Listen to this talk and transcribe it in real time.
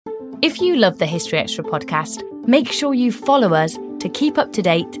If you love the History Extra podcast, make sure you follow us to keep up to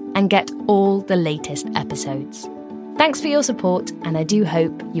date and get all the latest episodes. Thanks for your support, and I do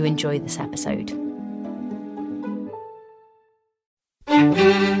hope you enjoy this episode.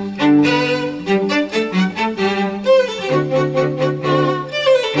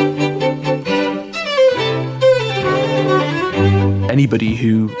 Anybody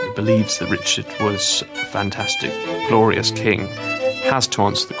who believes that Richard was a fantastic, glorious king has to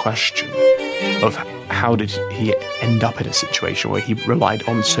answer the question of how did he end up in a situation where he relied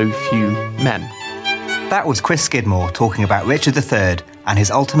on so few men. That was Chris Skidmore talking about Richard III and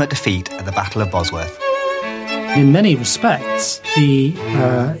his ultimate defeat at the Battle of Bosworth. In many respects, the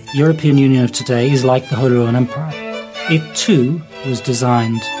European Union of today is like the Holy Roman Empire. It too was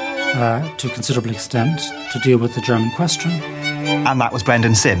designed to a considerable extent to deal with the German question. And that was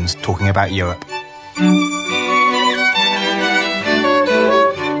Brendan Sims talking about Europe.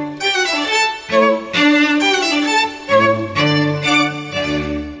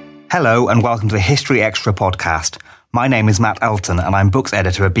 Hello and welcome to the History Extra podcast. My name is Matt Elton and I'm books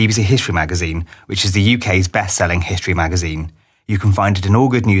editor at BBC History Magazine, which is the UK's best-selling history magazine. You can find it in all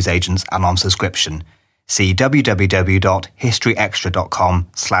good newsagents and on subscription. See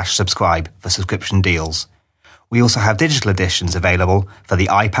www.historyextra.com/subscribe for subscription deals. We also have digital editions available for the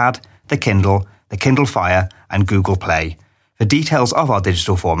iPad, the Kindle Fire and Google Play. For details of our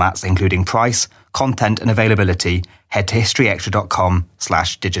digital formats, including price, content and availability, head to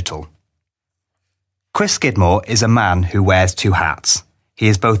historyextra.com/digital. Chris Skidmore is a man who wears two hats. He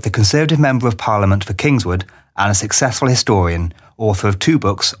is both the Conservative Member of Parliament for Kingswood and a successful historian, author of 2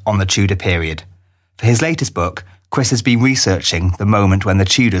 books on the Tudor period. For his latest book, Chris has been researching the moment when the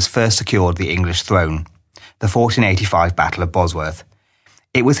Tudors first secured the English throne, the 1485 Battle of Bosworth.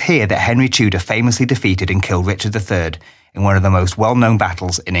 It was here that Henry Tudor famously defeated and killed Richard III in one of the most well-known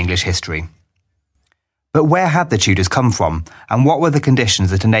battles in English history. But where had the Tudors come from, and what were the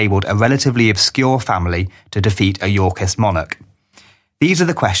conditions that enabled a relatively obscure family to defeat a Yorkist monarch? These are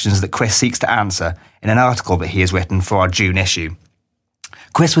the questions that Chris seeks to answer in an article that he has written for our June issue.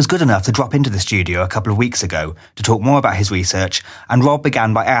 Chris was good enough to drop into the studio a couple of weeks ago to talk more about his research, and Rob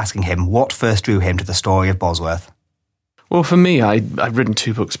began by asking him what first drew him to the story of Bosworth. Well, for me, I'd written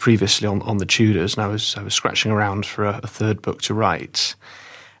 2 books previously on the Tudors, and I was scratching around for a third book to write.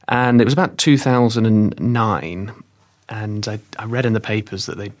 And it was about 2009, and I read in the papers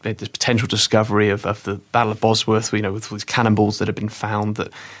that they made this potential discovery of the Battle of Bosworth, with these cannonballs that had been found,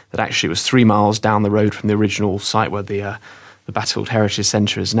 that actually it was 3 miles down the road from the original site where the Battlefield Heritage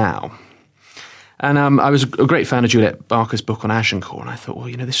Centre is now. And I was a great fan of Juliet Barker's book on Agincourt, and I thought,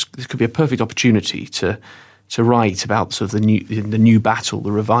 well, this could be a perfect opportunity to write about sort of the new battle,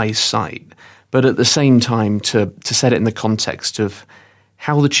 the revised site, but at the same time to set it in the context of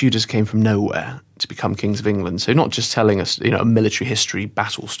how the Tudors came from nowhere to become kings of England. So not just telling us a military history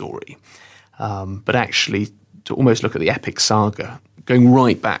battle story, but actually to almost look at the epic saga, going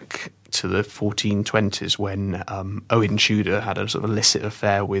right back to the 1420s when Owen Tudor had a sort of illicit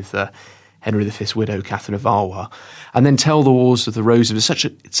affair with Henry V's widow, Catherine of Valois, and then tell the Wars of the Roses.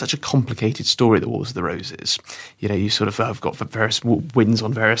 It's such a complicated story, the Wars of the Roses. You sort of have got various wins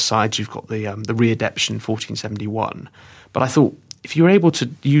on various sides. You've got the readeption in 1471. But I thought, if you're able to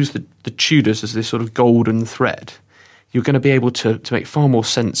use the Tudors as this sort of golden thread, you're going to be able to make far more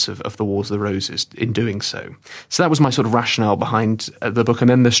sense of the Wars of the Roses in doing so. So that was my sort of rationale behind the book,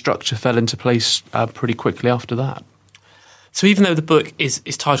 and then the structure fell into place pretty quickly after that. So even though the book is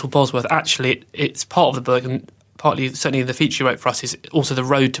titled Bosworth, actually it's part of the book, and partly certainly the feature you wrote for us is also the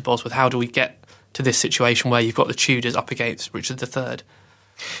road to Bosworth. How do we get to this situation where you've got the Tudors up against Richard III?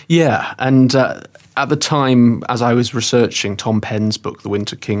 Yeah, and at the time, as I was researching, Tom Penn's book, The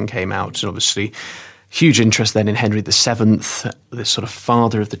Winter King, came out, and obviously huge interest then in Henry VII, this sort of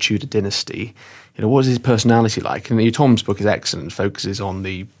father of the Tudor dynasty. What was his personality like? And Tom's book is excellent, focuses on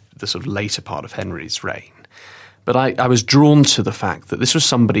the sort of later part of Henry's reign. But I was drawn to the fact that this was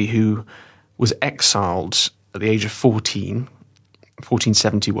somebody who was exiled at the age of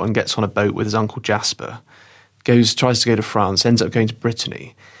 1471, gets on a boat with his uncle Jasper, tries to go to France, ends up going to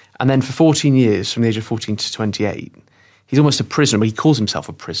Brittany, and then for 14 years, from the age of 14 to 28, he's almost a prisoner, but he calls himself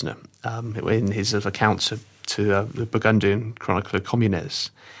a prisoner in his accounts to the Burgundian chronicler Comines.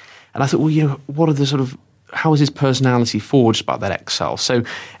 And I thought, well, what are the sort of, how is his personality forged by that exile? So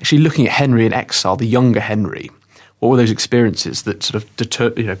actually looking at Henry in exile, the younger Henry, what were those experiences that sort of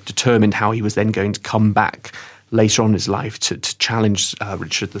determined how he was then going to come back later on in his life to challenge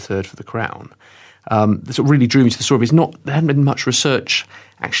Richard III for the crown? That's what really drew me to the story. Because there hadn't been much research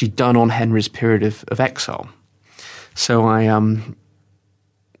actually done on Henry's period of exile. So I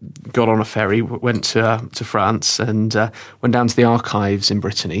got on a ferry, went to France, and went down to the archives in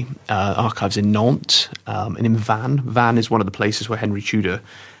Brittany, archives in Nantes, and in Vannes. Vannes is one of the places where Henry Tudor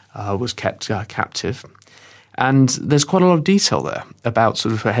was kept captive. And there's quite a lot of detail there about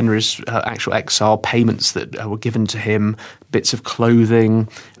sort of Henry's actual exile, payments that were given to him, bits of clothing,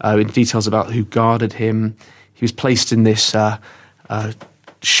 details about who guarded him. He was placed in this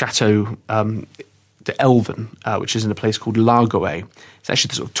Chateau de Elven, which is in a place called Largoet. It's actually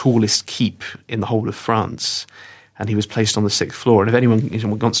the sort of tallest keep in the whole of France. And he was placed on the 6th floor. And if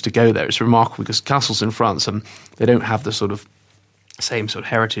anyone wants to go there, it's remarkable because castles in France, they don't have the sort of same sort of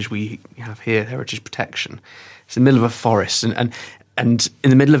heritage we have here, heritage protection. It's in the middle of a forest and in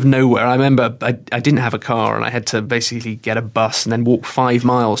the middle of nowhere. I remember I didn't have a car and I had to basically get a bus and then walk 5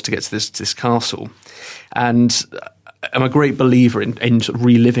 miles to get to this castle. And I'm a great believer in sort of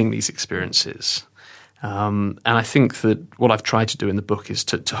reliving these experiences. And I think that what I've tried to do in the book is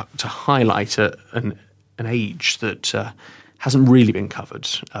to highlight an age that hasn't really been covered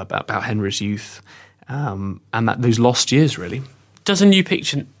about Henry's youth and that those lost years, really. Does a new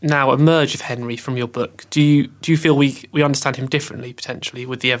picture now emerge of Henry from your book? Do you feel we understand him differently, potentially,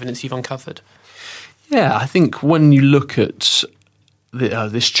 with the evidence you've uncovered? Yeah, I think when you look at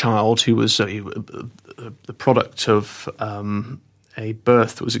this child who was the product of a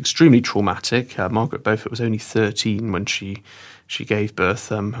birth that was extremely traumatic. Margaret Beaufort was only 13 when she gave birth.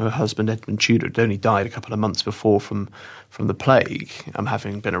 Her husband, Edmund Tudor, had only died a couple of months before from the plague,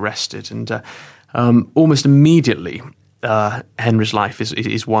 having been arrested. And almost immediately, Henry's life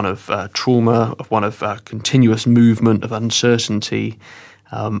is one of trauma, of one of continuous movement, of uncertainty.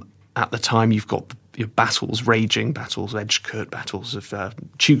 At the time, you've got your battles raging, battles of Edgecote, battles of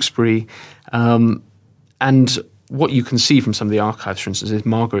Tewkesbury. And what you can see from some of the archives, for instance, is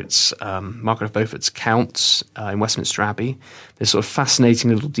Margaret of Beaufort's accounts in Westminster Abbey. There's sort of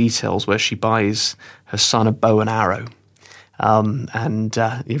fascinating little details where she buys her son a bow and arrow, and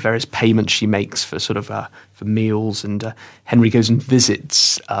the various payments she makes for for meals. And Henry goes and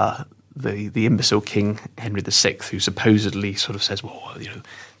visits the imbecile King Henry VI, who supposedly sort of says, well,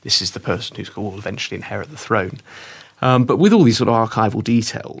 this is the person who will eventually inherit the throne. But with all these sort of archival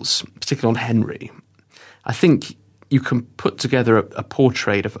details, particularly on Henry, I think you can put together a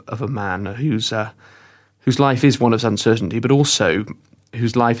portrait of a man whose life is one of uncertainty, but also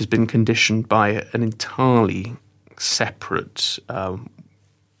whose life has been conditioned by an entirely separate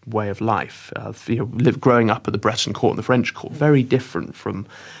way of life. Growing up at the Breton court and the French court, very different from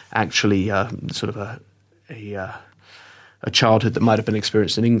actually a childhood that might have been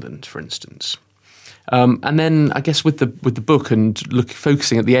experienced in England, for instance. And then I guess with the book and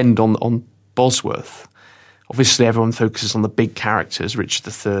focusing at the end on Bosworth. Obviously, everyone focuses on the big characters, Richard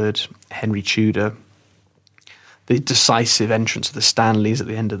III, Henry Tudor, the decisive entrance of the Stanleys at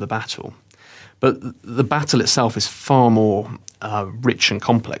the end of the battle. But the battle itself is far more rich and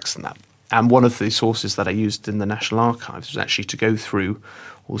complex than that. And one of the sources that I used in the National Archives was actually to go through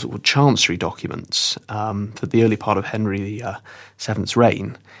all sort of chancery documents for the early part of Henry VII's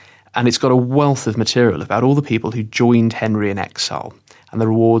reign. And it's got a wealth of material about all the people who joined Henry in exile and the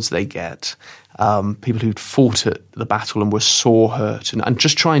rewards they get. People who'd fought at the battle and were sore hurt, and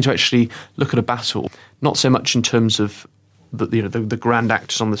just trying to actually look at a battle, not so much in terms of the grand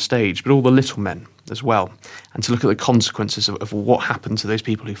actors on the stage, but all the little men as well, and to look at the consequences of what happened to those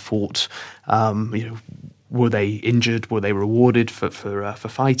people who fought. Were they injured? Were they rewarded for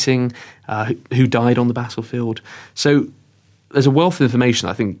fighting? Who died on the battlefield? So there's a wealth of information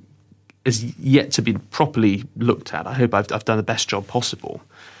I think is yet to be properly looked at. I hope I've done the best job possible.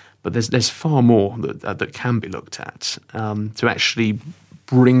 But there's far more that can be looked at to actually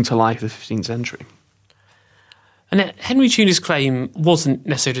bring to life the 15th century. And Henry Tudor's claim wasn't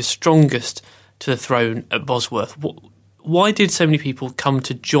necessarily the strongest to the throne at Bosworth. Why did so many people come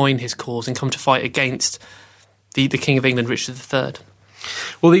to join his cause and come to fight against the King of England, Richard III?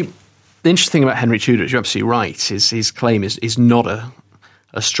 Well, the interesting thing about Henry Tudor, you're absolutely right, is his claim is not a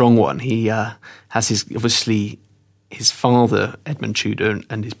strong one. He has his father, Edmund Tudor,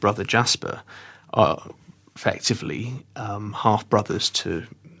 and his brother Jasper are effectively half-brothers to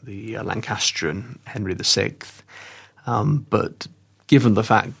the Lancastrian Henry VI. But given the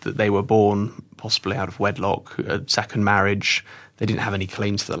fact that they were born possibly out of wedlock, second marriage, they didn't have any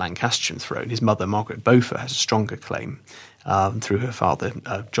claim to the Lancastrian throne. His mother, Margaret Beaufort, has a stronger claim through her father,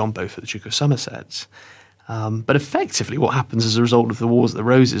 John Beaufort, the Duke of Somerset. But effectively what happens as a result of the Wars of the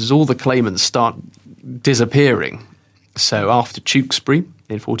Roses is all the claimants start disappearing. So after Tewkesbury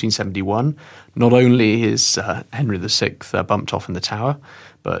in 1471, not only is Henry VI bumped off in the Tower,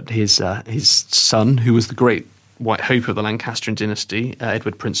 but his son, who was the great white hope of the Lancastrian dynasty,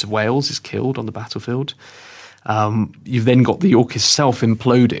 Edward, Prince of Wales, is killed on the battlefield. You've then got the Yorkists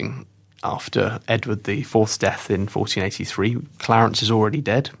self-imploding after Edward IV's death in 1483. Clarence is already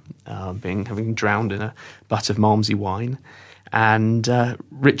dead, having drowned in a butt of Malmsey wine. And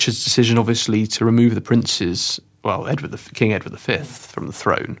Richard's decision, obviously, to remove the princes, King Edward V from the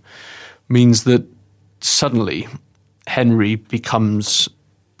throne, means that suddenly Henry becomes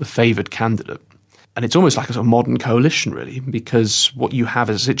the favoured candidate. And it's almost like a sort of modern coalition, really, because what you have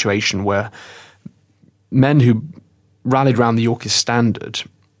is a situation where men who rallied around the Yorkist standard,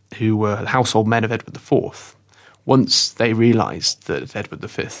 who were household men of Edward IV, once they realised that Edward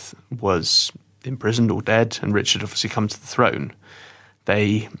V was imprisoned or dead and Richard obviously come to the throne,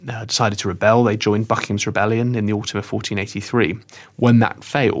 they decided to rebel. They joined Buckingham's rebellion in the autumn of 1483. When that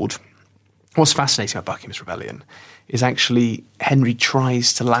failed, what's fascinating about Buckingham's rebellion is actually Henry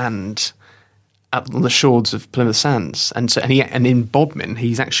tries to land on the shores of Plymouth Sands, and in Bodmin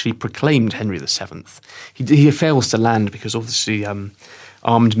he's actually proclaimed Henry VII. He fails to land because obviously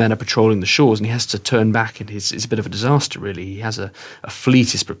armed men are patrolling the shores, and he has to turn back, and it's a bit of a disaster, really. He has a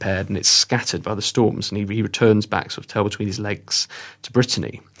fleet is prepared, and it's scattered by the storms, and he returns back, sort of tail between his legs, to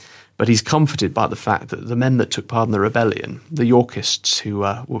Brittany. But he's comforted by the fact that the men that took part in the rebellion, the Yorkists who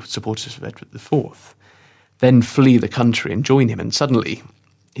were supporters of Edward IV, then flee the country and join him, and suddenly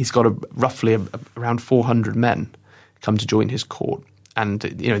he's got roughly around 400 men come to join his court. And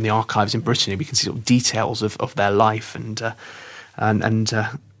in the archives in Brittany, we can see sort of details of their life, and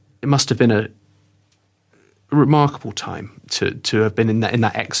it must have been a remarkable time to have been in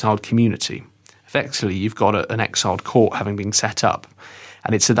that exiled community. Effectively, you've got an exiled court having been set up,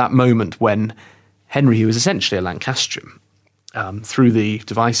 and it's at that moment when Henry, who was essentially a Lancastrian, through the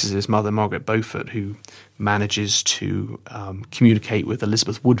devices of his mother, Margaret Beaufort, who manages to communicate with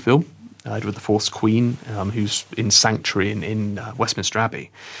Elizabeth Woodville, Edward IV's queen, who's in sanctuary in Westminster Abbey,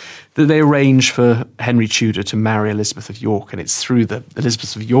 that they arrange for Henry Tudor to marry Elizabeth of York. And it's through the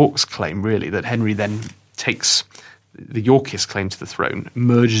Elizabeth of York's claim, really, that Henry then takes the Yorkist claim to the throne,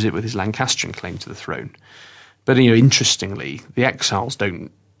 merges it with his Lancastrian claim to the throne. But, interestingly, the exiles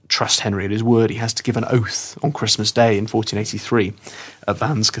don't trust Henry at his word. He has to give an oath on Christmas Day in 1483 at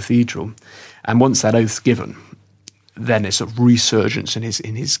Vannes Cathedral. And once that oath's given, then a sort of resurgence in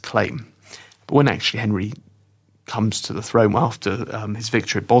his claim. But when actually Henry comes to the throne after his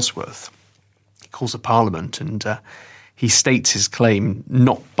victory at Bosworth, he calls a parliament, and he states his claim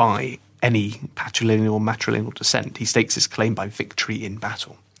not by any patrilineal or matrilineal descent. He states his claim by victory in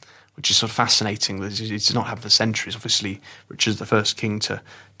battle, which is sort of fascinating. It's not happened for centuries. Obviously, Richard's the first king to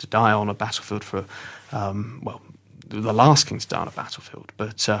die on a battlefield for, the last king to die on a battlefield.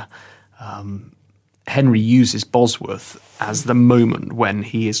 But Henry uses Bosworth as the moment when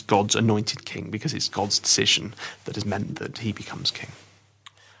he is God's anointed king, because it's God's decision that has meant that he becomes king.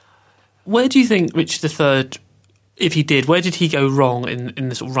 Where do you think Richard III, if he did, where did he go wrong in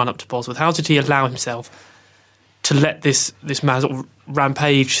the sort of run-up to Bosworth? How did he allow himself to let this man sort of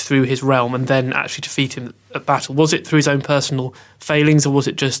rampage through his realm and then actually defeat him at battle? Was it through his own personal failings, or was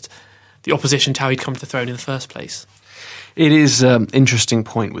it just the opposition to how he'd come to the throne in the first place? It is an interesting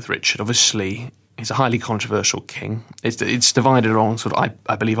point with Richard. Obviously, he's a highly controversial king. It's divided along sort of,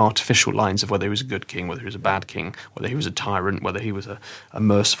 I believe, artificial lines of whether he was a good king, whether he was a bad king, whether he was a tyrant, whether he was a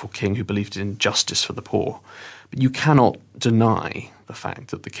merciful king who believed in justice for the poor. But you cannot deny the fact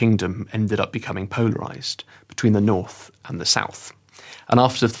that the kingdom ended up becoming polarised between the north and the south. And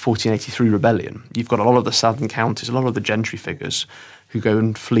after the 1483 rebellion, you've got a lot of the southern counties, a lot of the gentry figures who go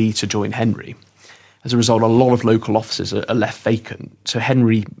and flee to join Henry. As a result, a lot of local offices are left vacant. So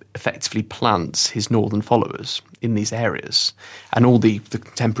Henry effectively plants his northern followers in these areas. And all the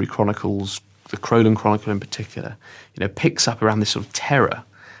contemporary chronicles, the Crowland Chronicle in particular, picks up around this sort of terror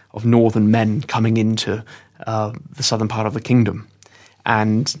of northern men coming into the southern part of the kingdom.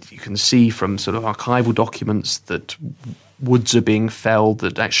 And you can see from sort of archival documents that woods are being felled,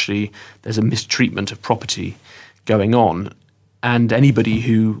 that actually there's a mistreatment of property going on. And anybody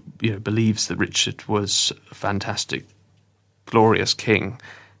who believes that Richard was a fantastic, glorious king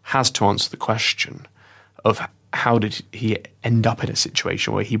has to answer the question of how did he end up in a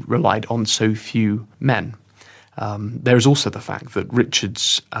situation where he relied on so few men. There is also the fact that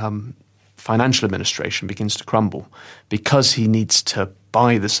Richard's financial administration begins to crumble because he needs to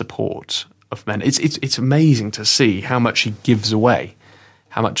buy the support of men. It's amazing to see how much he gives away,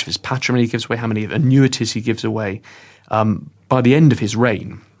 how much of his patrimony he gives away, how many annuities he gives away. By the end of his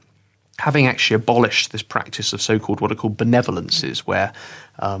reign, having actually abolished this practice of so-called what are called benevolences, where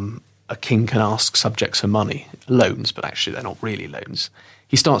a king can ask subjects for money, loans, but actually they're not really loans,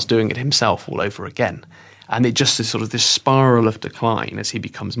 he starts doing it himself all over again. And it just is sort of this spiral of decline as he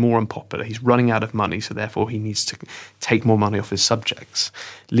becomes more unpopular. He's running out of money, so therefore he needs to take more money off his subjects,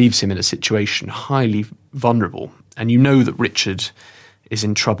 leaves him in a situation highly vulnerable. And you know that Richard is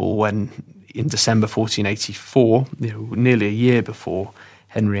in trouble when, in December 1484, nearly a year before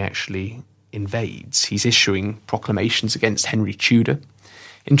Henry actually invades, he's issuing proclamations against Henry Tudor.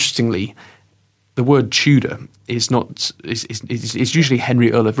 Interestingly, the word Tudor is usually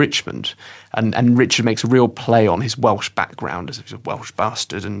Henry, Earl of Richmond, and Richard makes a real play on his Welsh background as if he's a Welsh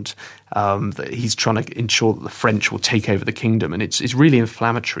bastard, and that he's trying to ensure that the French will take over the kingdom, and it's really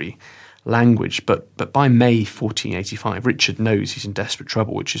inflammatory language. But by May 1485, Richard knows he's in desperate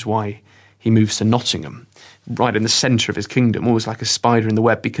trouble, which is why he moves to Nottingham, right in the centre of his kingdom, almost like a spider in the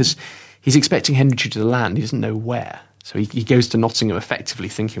web, because he's expecting Henry Tudor to land. He doesn't know where. So he goes to Nottingham effectively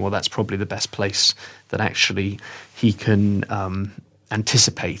thinking, well, that's probably the best place that actually he can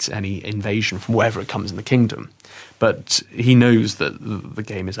anticipate any invasion from wherever it comes in the kingdom. But he knows that the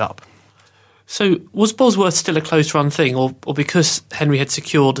game is up. So was Bosworth still a close-run thing, or because Henry had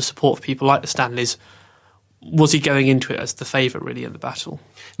secured the support of people like the Stanleys, was he going into it as the favourite, really, in the battle?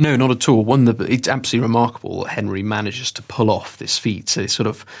 No, not at all. It's absolutely remarkable that Henry manages to pull off this feat. So it's sort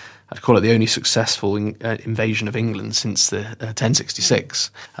of, I'd call it the only successful invasion of England since the 1066.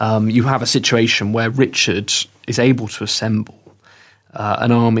 You have a situation where Richard is able to assemble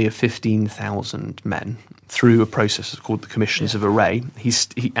an army of 15,000 men through a process called the Commissions of Array. He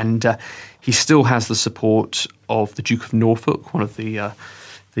still has the support of the Duke of Norfolk, one of the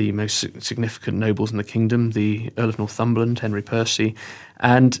most significant nobles in the kingdom, the Earl of Northumberland, Henry Percy,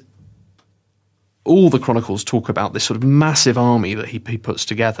 and all the chronicles talk about this sort of massive army that he puts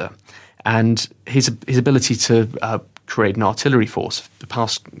together, and his ability to create an artillery force. The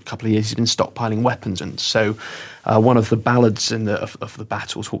past couple of years, he's been stockpiling weapons, and so one of the ballads of the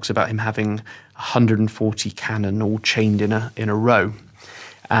battle talks about him having 140 cannon all chained in a row.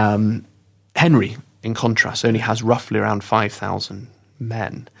 Henry, in contrast, only has roughly around 5,000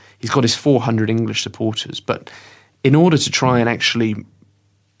 men. He's got his 400 English supporters, but in order to try and actually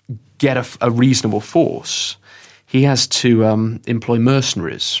get a reasonable force, he has to employ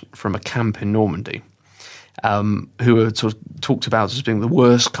mercenaries from a camp in Normandy, who are sort of talked about as being the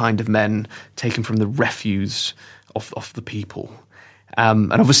worst kind of men taken from the refuse of the people.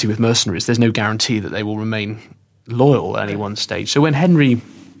 And obviously with mercenaries, there's no guarantee that they will remain loyal at any one stage. So when Henry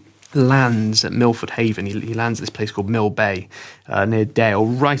lands at Milford Haven, he lands at this place called Mill Bay, near Dale,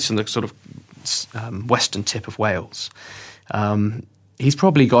 right on the sort of western tip of Wales. He's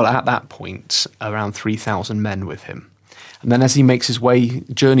probably got, at that point, around 3,000 men with him. And then as he makes his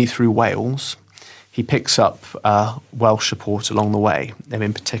journey through Wales, he picks up Welsh support along the way, and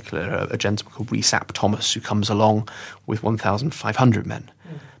in particular a gentleman called Rhys ap Thomas, who comes along with 1,500 men.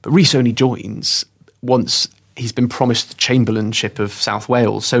 But Rhys only joins once he's been promised the chamberlainship of South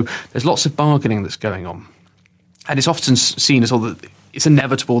Wales. So there's lots of bargaining that's going on. And it's often seen as it's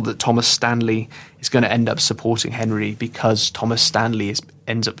inevitable that Thomas Stanley is going to end up supporting Henry because Thomas Stanley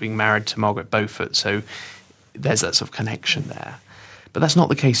ends up being married to Margaret Beaufort. So there's that sort of connection there. But that's not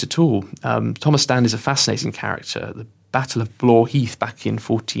the case at all. Thomas Stanley is a fascinating character. The Battle of Blore Heath back in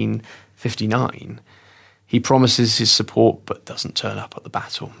 1459, he promises his support but doesn't turn up at the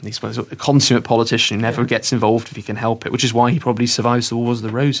battle. He's a consummate politician who never gets involved if he can help it, which is why he probably survives the Wars of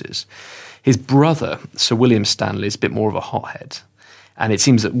the Roses. His brother, Sir William Stanley, is a bit more of a hothead. And it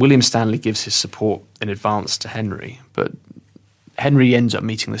seems that William Stanley gives his support in advance to Henry, but Henry ends up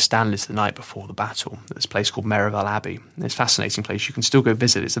meeting the Stanleys the night before the battle at this place called Merivale Abbey. And it's a fascinating place. You can still go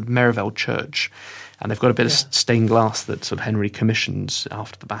visit. It's a Merivale church. And they've got a bit of stained glass that sort of Henry commissions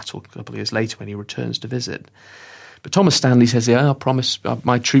after the battle a couple of years later when he returns to visit. But Thomas Stanley says, I promise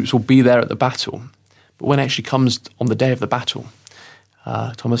my troops will be there at the battle. But when it actually comes on the day of the battle,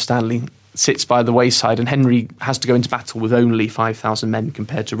 Thomas Stanley sits by the wayside, and Henry has to go into battle with only 5,000 men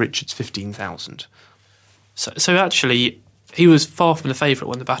compared to Richard's 15,000. So actually, he was far from the favourite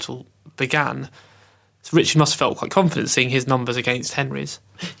when the battle began. So Richard must have felt quite confident seeing his numbers against Henry's.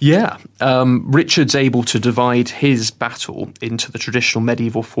 Yeah. Richard's able to divide his battle into the traditional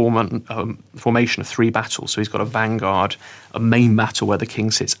medieval formation of 3 battles. So he's got a vanguard, a main battle where the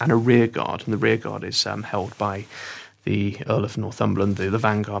king sits, and a rear guard. And the rear guard is held by the Earl of Northumberland, the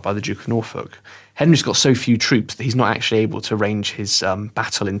vanguard by the Duke of Norfolk. Henry's got so few troops that he's not actually able to arrange his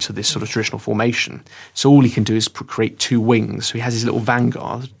battle into this sort of traditional formation. So all he can do is create 2 wings. So he has his little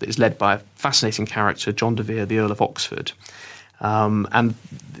vanguard that is led by a fascinating character, John de Vere, the Earl of Oxford. And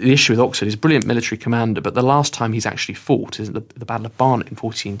the issue with Oxford is a brilliant military commander, but the last time he's actually fought is at the Battle of Barnet in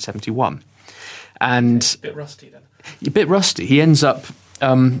 1471. And a bit rusty then. A bit rusty. He ends up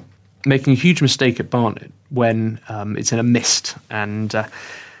making a huge mistake at Barnet when it's in a mist, and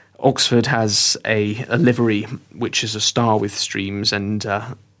Oxford has a livery which is a star with streams, and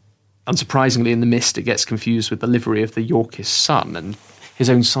unsurprisingly in the mist it gets confused with the livery of the Yorkist Sun, and his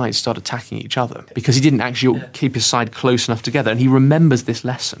own sides start attacking each other because he didn't actually keep his side close enough together, and he remembers this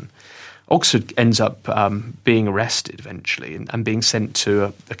lesson. Oxford ends up being arrested eventually and being sent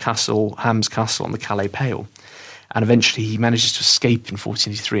to a castle, Ham's Castle on the Calais Pale. And eventually he manages to escape in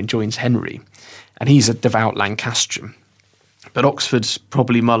 1483 and joins Henry. And he's a devout Lancastrian. But Oxford's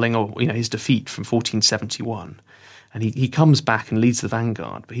probably mulling his defeat from 1471. And he comes back and leads the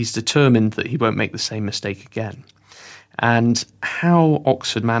vanguard, but he's determined that he won't make the same mistake again. And how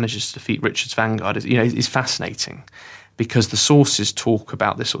Oxford manages to defeat Richard's vanguard is fascinating, because the sources talk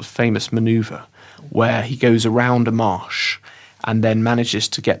about this sort of famous manoeuvre where he goes around a marsh and then manages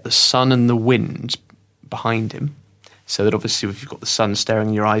to get the sun and the wind behind him, so that obviously if you've got the sun staring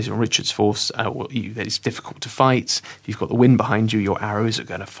in your eyes on Richard's force, it's difficult to fight. If you've got the wind behind you, your arrows are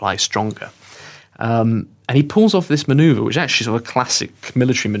going to fly stronger. And he pulls off this manoeuvre, which is actually sort of a classic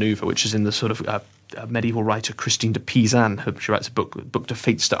military manoeuvre, which is in the sort of medieval writer Christine de Pizan. She writes a book De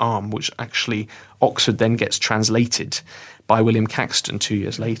Fates d'Armes, which actually Oxford then gets translated by William Caxton 2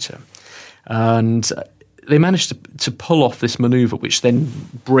 years later. And they managed to pull off this manoeuvre, which then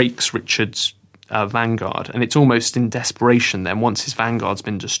breaks Richard's vanguard, and it's almost in desperation then, once his vanguard's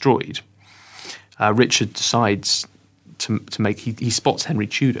been destroyed, Richard decides to make, he spots Henry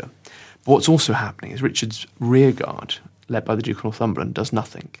Tudor. But what's also happening is Richard's rearguard, led by the Duke of Northumberland, does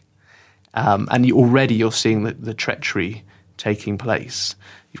nothing. And you're seeing the treachery taking place.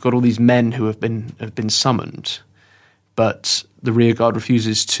 You've got all these men who have been summoned, but the rearguard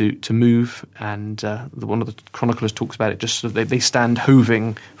refuses to move, and one of the chroniclers talks about it, just sort of they stand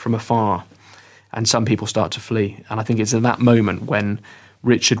hoving from afar. And some people start to flee. And I think it's in that moment when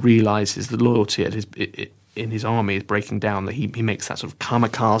Richard realises the loyalty in his army is breaking down, that he makes that sort of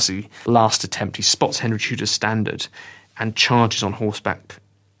kamikaze last attempt. He spots Henry Tudor's standard and charges on horseback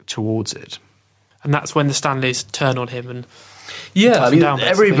towards it. And that's when the Stanleys turn on him and yeah, down,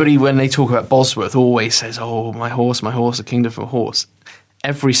 everybody, when they talk about Bosworth, always says, "Oh, my horse, a kingdom for a horse."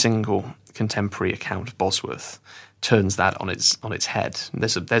 Every single contemporary account of Bosworth turns that on its head.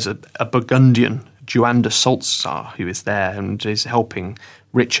 There's a Burgundian, Juan de Salzar, who is there and is helping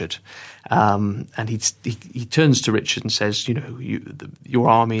Richard, and he turns to Richard and says, your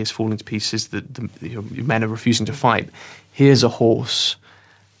army is falling to pieces. Your men are refusing to fight. Here's a horse.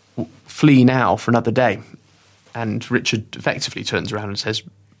 Flee now for another day. And Richard effectively turns around and says,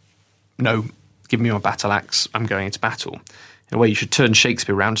 "No, give me my battle axe. I'm going into battle." In a way, you should turn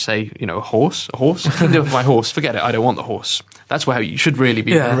Shakespeare around and say, a horse? My horse, forget it, I don't want the horse. That's how you should really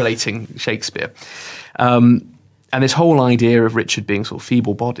be relating Shakespeare. And this whole idea of Richard being sort of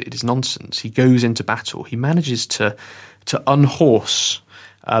feeble-bodied is nonsense. He goes into battle. He manages to unhorse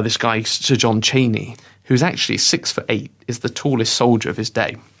this guy, Sir John Cheney, who's actually 6'8", is the tallest soldier of his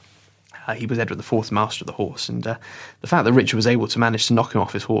day. He was Edward IV, master of the horse, and the fact that Richard was able to manage to knock him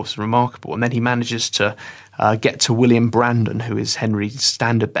off his horse is remarkable. And then he manages to get to William Brandon, who is Henry's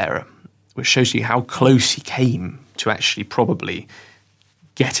standard-bearer, which shows you how close he came to actually probably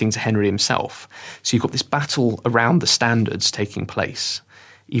getting to Henry himself. So you've got this battle around the standards taking place.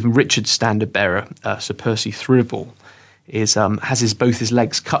 Even Richard's standard-bearer, Sir Percy Thurible, has both his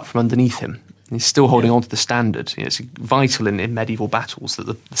legs cut from underneath him. He's still holding on to the standard. It's vital in medieval battles that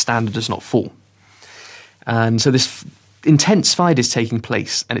the standard does not fall. And so this intense fight is taking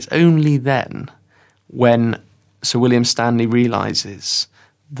place, and it's only then when Sir William Stanley realises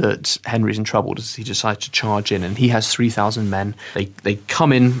that Henry's in trouble does he decide to charge in, and he has 3,000 men. They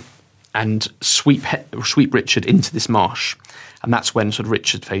come in and sweep Richard into this marsh, and that's when sort of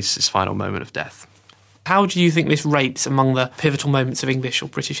Richard faces his final moment of death. How do you think this rates among the pivotal moments of English or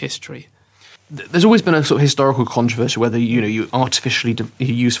British history? There's always been a sort of historical controversy whether you artificially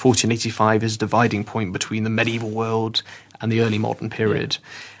use 1485 as a dividing point between the medieval world and the early modern period. Yeah.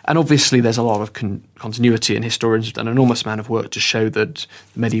 And obviously there's a lot of continuity, and historians have done an enormous amount of work to show that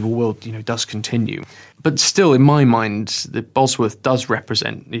the medieval world does continue. But still, in my mind, the Bosworth does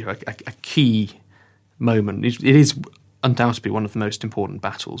represent a key moment. It is undoubtedly one of the most important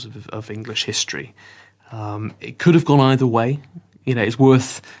battles of English history. It could have gone either way. It's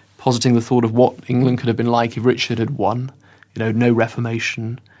worth positing the thought of what England could have been like if Richard had won. No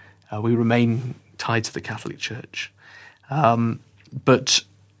Reformation. We remain tied to the Catholic Church. But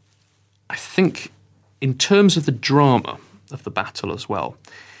I think in terms of the drama of the battle as well,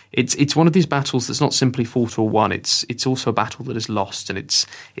 it's one of these battles that's not simply fought or won. It's also a battle that is lost, and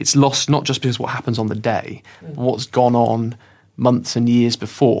it's lost not just because of what happens on the day, but what's gone on months and years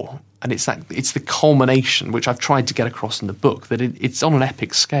before. and it's the culmination, which I've tried to get across in the book, that it's on an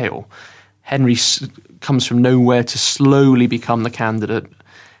epic scale. Henry comes from nowhere to slowly become the candidate,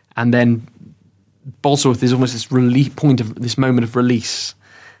 and then Bosworth is almost this moment of release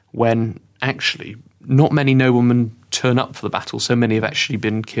when actually not many noblemen turn up for the battle. So many have actually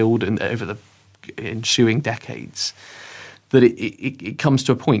been killed over the ensuing decades that it comes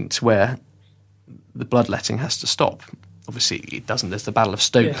to a point where the bloodletting has to stop. Obviously, it doesn't. There's the Battle of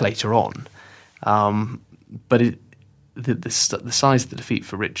Stoke later on, but the size of the defeat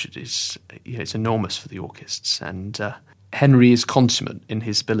for Richard is it's enormous for the Yorkists, and Henry is consummate in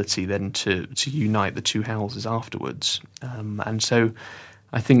his ability then to unite the two houses afterwards, and so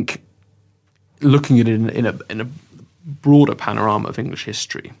I think looking at it in a broader panorama of English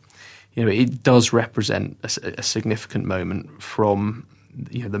history, it does represent a significant moment from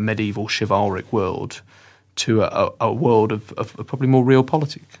the medieval chivalric world to a world of probably more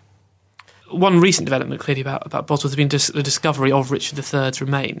realpolitik. One recent development clearly about Bosworth has been the discovery of Richard III's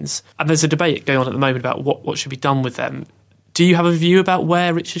remains, and there's a debate going on at the moment about what should be done with them. Do you have a view about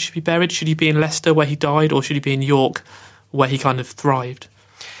where Richard should be buried? Should he be in Leicester where he died, or should he be in York where he kind of thrived?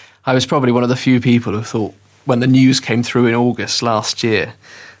 I was probably one of the few people who thought, when the news came through in August last year,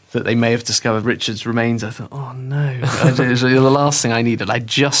 that they may have discovered Richard's remains, I thought, oh no. It was the last thing I needed. I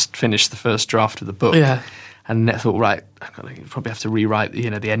just finished the first draft of the book. Yeah. And I thought, right, I probably have to rewrite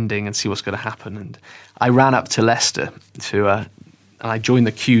the ending and see what's going to happen. And I ran up to Leicester and I joined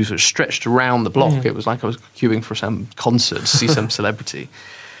the queues, which stretched around the block. It was like I was queuing for some concert to see some celebrity.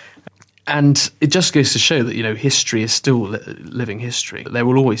 And it just goes to show that, history is still living history. There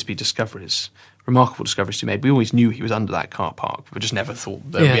will always be discoveries, remarkable discoveries to be made. We always knew he was under that car park, but just never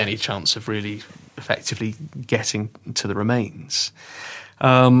thought there would be any chance of really effectively getting to the remains.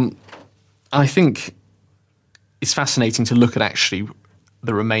 I think it's fascinating to look at actually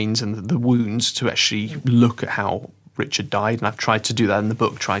the remains and the wounds, to actually look at how Richard died, and I've tried to do that in the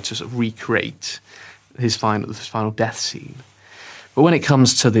book, tried to sort of recreate his final death scene. But when it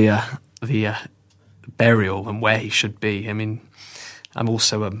comes to the burial and where he should be, I mean, I'm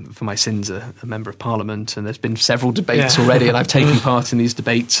also, for my sins, a member of Parliament, and there's been several debates already, and I've taken part in these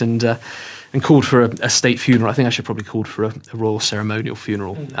debates and called for a state funeral. I think I should probably called for a royal ceremonial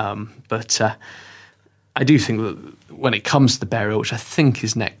funeral. But I do think that when it comes to the burial, which I think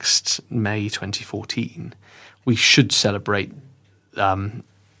is next May 2014, we should celebrate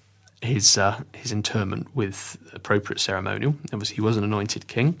his interment with appropriate ceremonial. Obviously, he was an anointed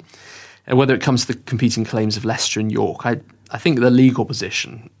king. And whether it comes to the competing claims of Leicester and York, I think the legal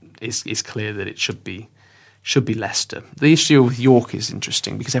position is clear that it should be Leicester. The issue with York is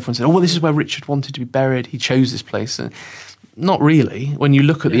interesting because everyone said, this is where Richard wanted to be buried. He chose this place. And not really. When you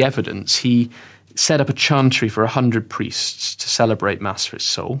look at the evidence, he set up a chantry for 100 priests to celebrate Mass for his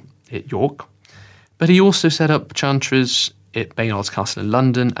soul at York. But he also set up chantries at Baynard's Castle in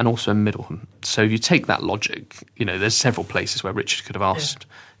London and also in Middleham. So if you take that logic, there's several places where Richard could have asked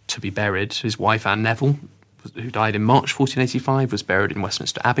to be buried. His wife, Anne Neville, who died in March 1485, was buried in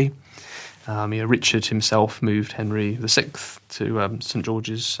Westminster Abbey. Richard himself moved Henry VI to St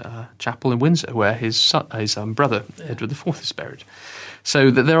George's Chapel in Windsor, where his brother, Edward IV, is buried.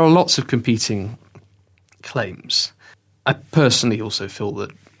 So there are lots of competing claims. I personally also feel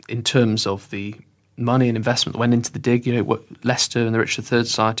that in terms of the money and investment that went into the dig, Leicester and the Richard III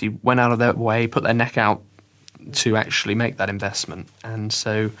Society went out of their way, put their neck out to actually make that investment. And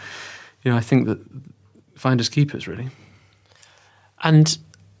so, I think that finders keepers, really. And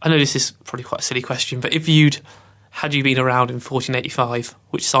I know this is probably quite a silly question, but had you been around in 1485,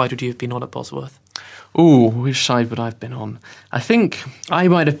 which side would you have been on at Bosworth? Which side would I have been on? I think I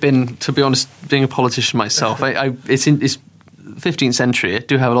might have been, to be honest, being a politician myself. It's 15th century. I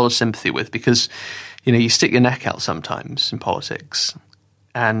do have a lot of sympathy with, because you stick your neck out sometimes in politics,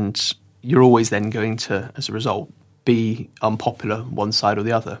 and you're always then going to, as a result, be unpopular one side or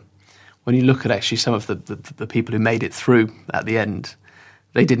the other. When you look at actually some of the people who made it through at the end,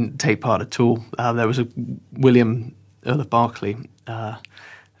 they didn't take part at all. There was a William, Earl of Berkeley,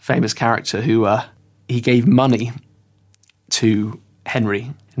 famous character who he gave money to Henry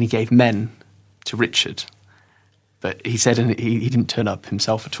and he gave men to Richard. But he said he didn't turn up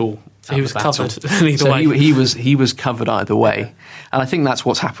himself at all. So he was covered either way. He was covered either way. And I think that's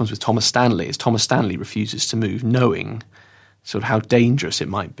what happens with Thomas Stanley, is Thomas Stanley refuses to move, knowing sort of how dangerous it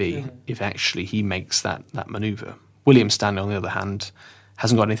might be if actually he makes that manoeuvre. William Stanley, on the other hand,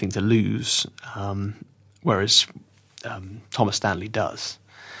 hasn't got anything to lose, whereas Thomas Stanley does.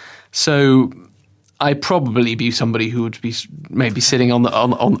 So I'd probably be somebody who would be maybe sitting on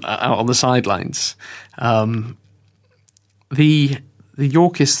the sidelines. The The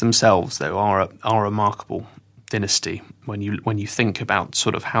Yorkists themselves, though, are a remarkable dynasty when you think about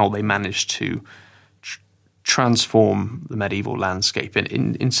sort of how they managed to transform the medieval landscape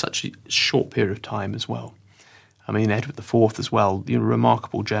in such a short period of time as well. I mean, Edward IV as well,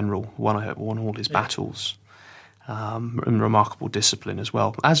 remarkable general, won all his battles, and remarkable discipline as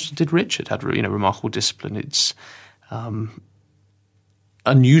well. As did Richard, had remarkable discipline. It's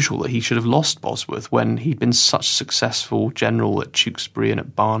unusual that he should have lost Bosworth when he'd been such a successful general at Tewkesbury and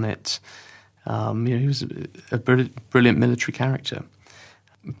at Barnet. He was a brilliant military character.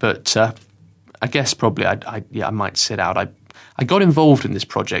 But I guess probably I might sit out. I got involved in this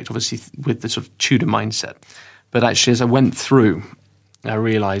project, obviously, with the sort of Tudor mindset. But actually, as I went through, I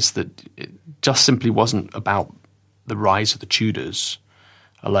realised that it just simply wasn't about the rise of the Tudors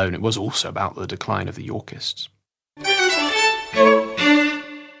alone. It was also about the decline of the Yorkists.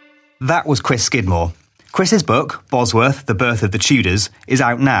 That was Chris Skidmore. Chris's book, Bosworth, The Birth of the Tudors, is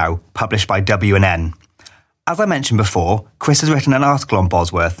out now, published by W&N. As I mentioned before, Chris has written an article on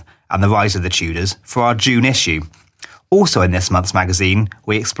Bosworth and the rise of the Tudors for our June issue. Also in this month's magazine,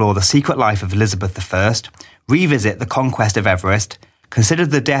 we explore the secret life of Elizabeth I, revisit the conquest of Everest, consider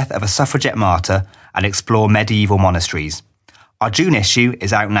the death of a suffragette martyr, and explore medieval monasteries. Our June issue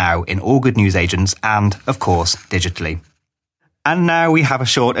is out now in all good newsagents and, of course, digitally. And now we have a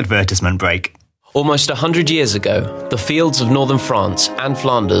short advertisement break. Almost 100 years ago, the fields of northern France and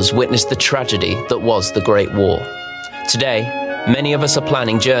Flanders witnessed the tragedy that was the Great War. Today, many of us are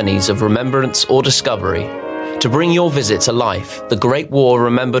planning journeys of remembrance or discovery. To bring your visit to life, the Great War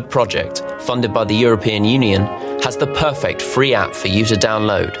Remembered project, funded by the European Union, has the perfect free app for you to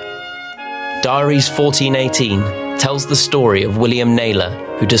download. Diaries 1418 tells the story of William Naylor,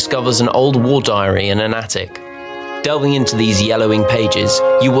 who discovers an old war diary in an attic. Delving into these yellowing pages,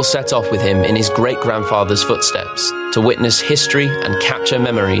 you will set off with him in his great-grandfather's footsteps to witness history and capture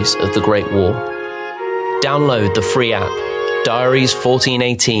memories of the Great War. Download the free app, Diaries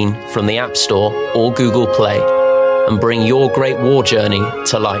 1418, from the App Store or Google Play, and bring your Great War journey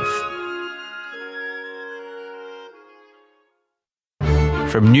to life.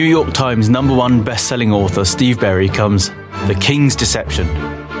 From New York Times #1 best-selling author Steve Berry comes The King's Deception,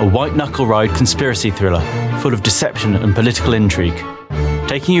 a white-knuckle ride conspiracy thriller full of deception and political intrigue,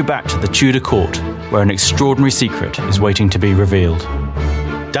 taking you back to the Tudor court where an extraordinary secret is waiting to be revealed.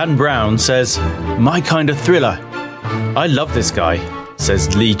 Dan Brown says, "My kind of thriller. I love this guy,"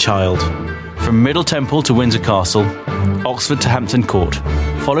 says Lee Child. From Middle Temple to Windsor Castle, Oxford to Hampton Court,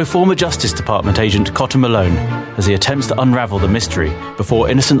 follow former Justice Department agent Cotton Malone as he attempts to unravel the mystery before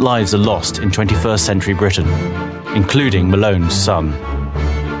innocent lives are lost in 21st century Britain, including Malone's son.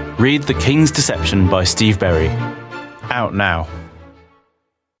 Read The King's Deception by Steve Berry. Out now.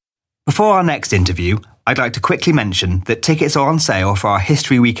 Before our next interview, I'd like to quickly mention that tickets are on sale for our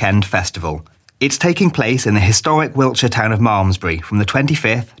History Weekend Festival. It's taking place in the historic Wiltshire town of Malmesbury from the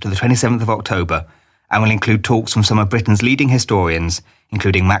 25th to the 27th of October and will include talks from some of Britain's leading historians,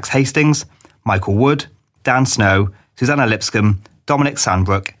 including Max Hastings, Michael Wood, Dan Snow, Susanna Lipscomb, Dominic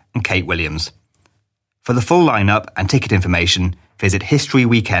Sandbrook and Kate Williams. For the full lineup and ticket information, visit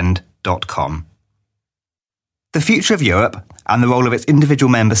historyweekend.com. The future of Europe and the role of its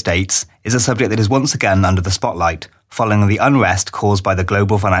individual member states is a subject that is once again under the spotlight following the unrest caused by the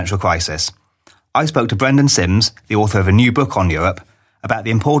global financial crisis. I spoke to Brendan Sims, the author of a new book on Europe, about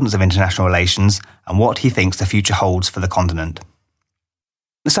the importance of international relations and what he thinks the future holds for the continent.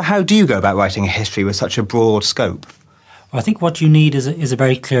 So how do you go about writing a history with such a broad scope? Well, I think what you need is a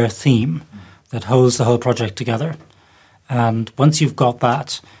very clear theme that holds the whole project together. And once you've got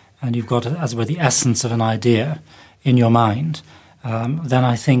that, and you've got, as it were, the essence of an idea in your mind, then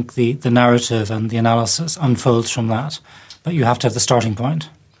I think the narrative and the analysis unfolds from that. But you have to have the starting point.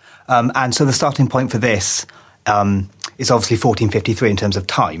 And so the starting point for this is obviously 1453 in terms of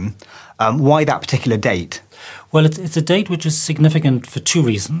time. Why that particular date? Well, it's a date which is significant for two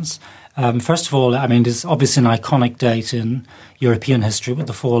reasons. First of all, I mean, it's obviously an iconic date in European history with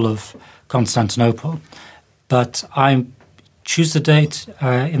the fall of Constantinople. But I choose the date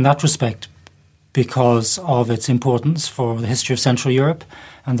in that respect because of its importance for the history of Central Europe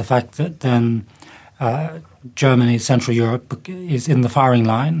and the fact that then Germany, Central Europe, is in the firing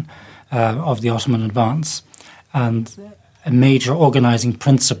line of the Ottoman advance, and a major organising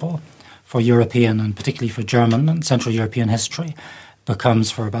principle for European and particularly for German and Central European history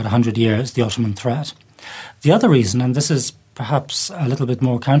becomes for about 100 years the Ottoman threat. The other reason, and this is perhaps a little bit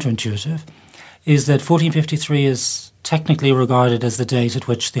more counterintuitive, is that 1453 is technically regarded as the date at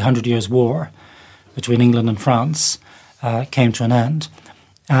which the 100 Years' War between England and France came to an end.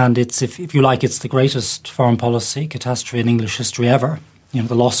 And it's, if you like, it's the greatest foreign policy catastrophe in English history ever,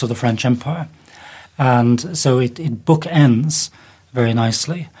 the loss of the French Empire. And so it bookends very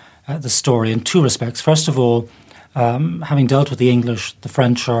nicely the story in two respects. First of all, having dealt with the English, the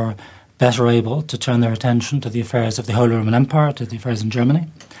French are better able to turn their attention to the affairs of the Holy Roman Empire, to the affairs in Germany.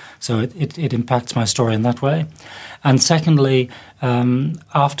 So it impacts my story in that way. And secondly,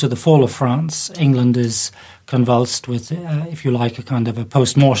 after the fall of France, England is convulsed with, if you like, a kind of a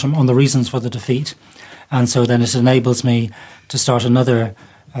post-mortem on the reasons for the defeat. And so then it enables me to start another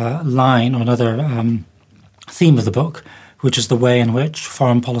line or another theme of the book, which is the way in which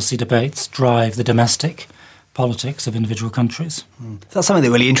foreign policy debates drive the domestic politics of individual countries. That's something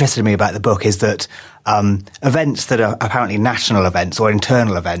that really interested me about the book, is that events that are apparently national events or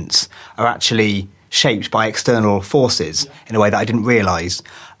internal events are actually shaped by external forces in a way that I didn't realise.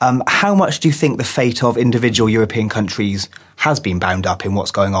 How much do you think the fate of individual European countries has been bound up in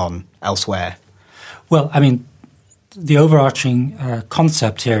what's going on elsewhere? Well, I mean, the overarching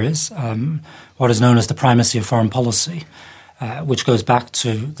concept here is what is known as the primacy of foreign policy, which goes back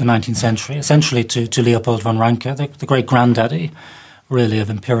to the 19th century, essentially to Leopold von Ranke, the great granddaddy, really, of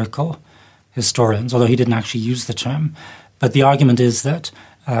empirical historians, although he didn't actually use the term. But the argument is that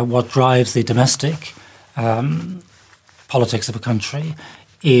what drives the domestic politics of a country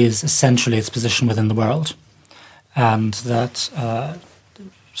is essentially its position within the world, and that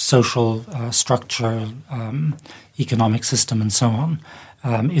social structure, economic system, and so on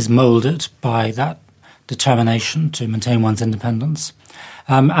is moulded by that determination to maintain one's independence.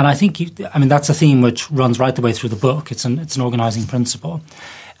 And I think, that's a theme which runs right the way through the book. It's an organising principle.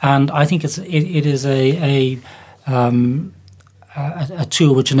 And I think it is a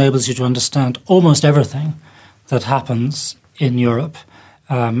tool which enables you to understand almost everything that happens in Europe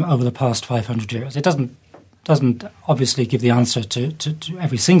over the past 500 years. It doesn't obviously give the answer to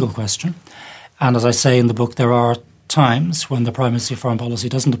every single question. And as I say in the book, there are times when the primacy of foreign policy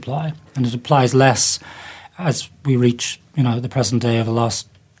doesn't apply, and it applies less as we reach, the present day of the last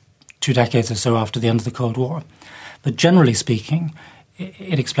 2 decades or so after the end of the Cold War. But generally speaking,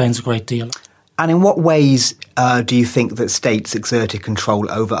 it explains a great deal. And in what ways do you think that states exerted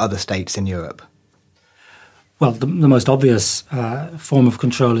control over other states in Europe? Well, the most obvious form of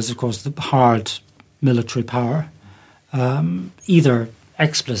control is, of course, the hard military power, either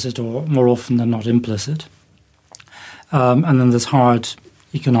explicit or more often than not implicit. And then there's hard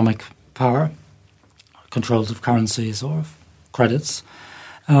economic power, controls of currencies or of credits.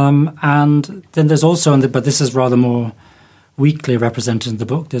 And then there's also, but this is rather more weakly represented in the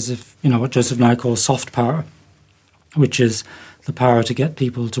book, there's what Joseph Nye calls soft power, which is the power to get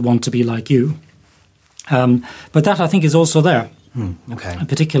people to want to be like you. But that, I think, is also there, okay.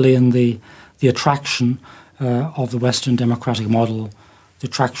 Particularly in the attraction of the Western democratic model, the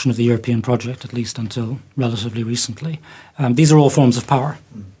attraction of the European project, at least until relatively recently. These are all forms of power,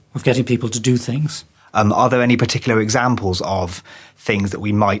 of getting people to do things. Are there any particular examples of things that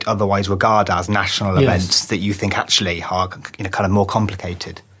we might otherwise regard as national events that you think actually are kind of more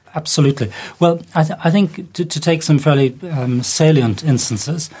complicated? Absolutely. Well, I think to take some fairly salient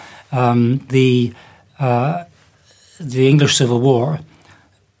instances, the English Civil War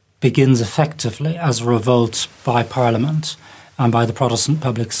begins effectively as a revolt by Parliament and by the Protestant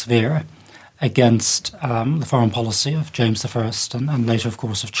public sphere against the foreign policy of James I and later, of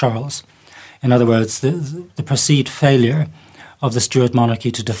course, of Charles. In other words, the perceived failure of the Stuart monarchy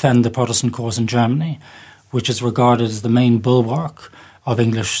to defend the Protestant cause in Germany, which is regarded as the main bulwark of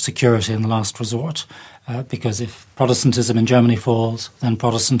English security in the last resort, because if Protestantism in Germany falls, then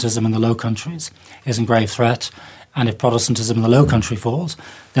Protestantism in the Low Countries is in grave threat, and if Protestantism in the Low Country falls,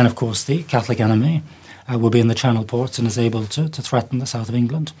 then of course the Catholic enemy will be in the Channel ports and is able to threaten the south of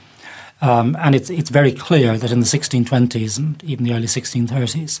England. And it's very clear that in the 1620s and even the early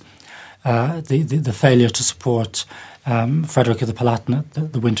 1630s, the failure to support Frederick of the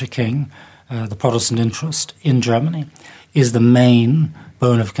Palatinate, the Winter King, the Protestant interest in Germany, is the main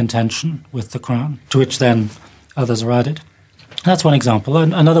bone of contention with the Crown, to which then others are added. That's one example.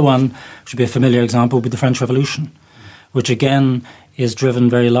 Another one, should be a familiar example, would be the French Revolution, which again is driven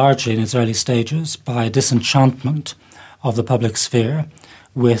very largely in its early stages by a disenchantment of the public sphere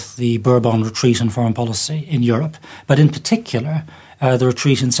with the Bourbon retreat in foreign policy in Europe, but in particular the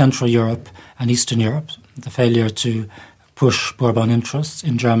retreat in Central Europe and Eastern Europe, the failure to push Bourbon interests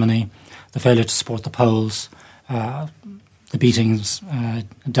in Germany, the failure to support the Poles, the beatings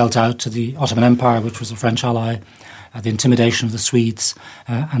dealt out to the Ottoman Empire, which was a French ally, the intimidation of the Swedes,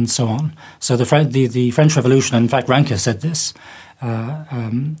 and so on. So the French Revolution, and in fact Ranke said this,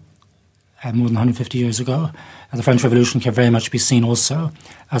 more than 150 years ago. And the French Revolution can very much be seen also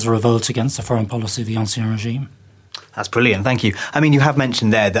as a revolt against the foreign policy of the Ancien Regime. That's brilliant, thank you. I mean, you have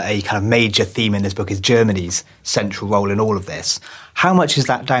mentioned there that a kind of major theme in this book is Germany's central role in all of this. How much is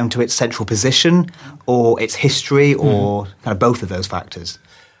that down to its central position or its history or kind of both of those factors?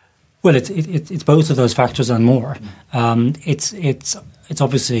 Well, it's both of those factors and more. It's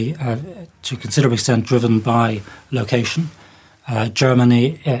obviously, to a considerable extent, driven by location.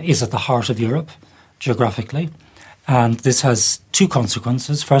 Germany is at the heart of Europe, geographically. And this has two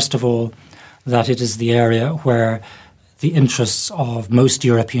consequences. First of all, that it is the area where the interests of most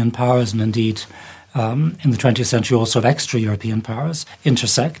European powers, and indeed in the 20th century also of extra-European powers,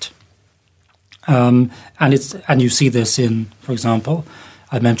 intersect. And you see this in, for example,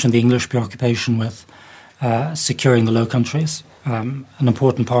 I mentioned the English preoccupation with securing the Low Countries, an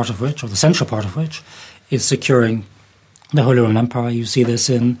important part of which, or the central part of which, is securing the Holy Roman Empire. You see this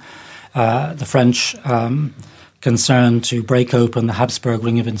in the French concern to break open the Habsburg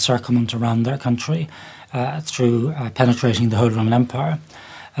ring of encirclement around their country through penetrating the Holy Roman Empire.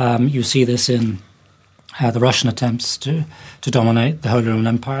 You see this in the Russian attempts to dominate the Holy Roman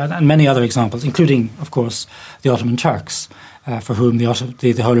Empire, and many other examples, including, of course, the Ottoman Turks, for whom the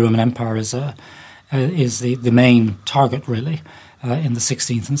Holy Roman Empire is the main target, really, in the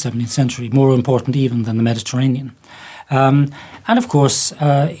 16th and 17th century, more important even than the Mediterranean. And, of course,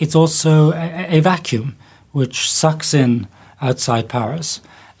 it's also a vacuum which sucks in outside powers,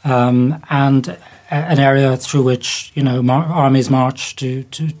 and an area through which armies march to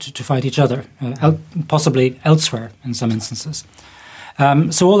fight each other, possibly elsewhere in some instances.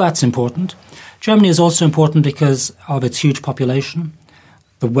 So all that's important. Germany is also important because of its huge population,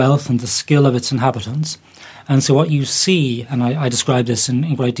 the wealth and the skill of its inhabitants. And so what you see, and I describe this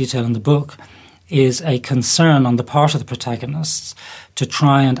in great detail in the book, is a concern on the part of the protagonists to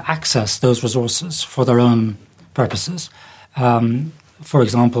try and access those resources for their own purposes. For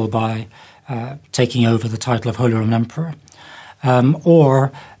example, by taking over the title of Holy Roman Emperor,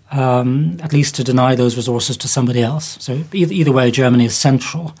 or at least to deny those resources to somebody else. So either way, Germany is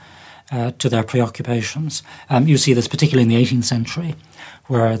central to their preoccupations. You see this particularly in the 18th century,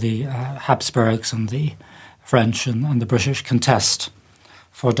 where the Habsburgs and the French and the British contest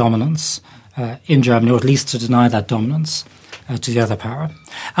for dominance in Germany, or at least to deny that dominance to the other power.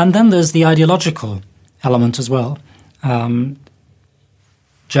 And then there's the ideological element as well.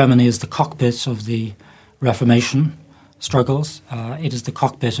 Germany is the cockpit of the Reformation struggles. It is the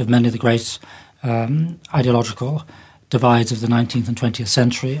cockpit of many of the great ideological divides of the 19th and 20th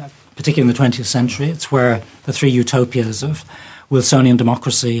century, particularly in the 20th century. It's where the three utopias of Wilsonian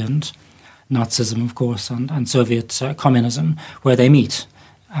democracy and Nazism, of course, and Soviet communism, where they meet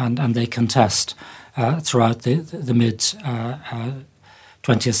and they contest throughout the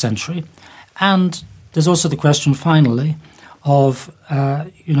mid-20th century. And there's also the question, finally, of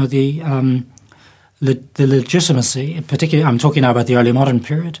the legitimacy, particularly I'm talking now about the early modern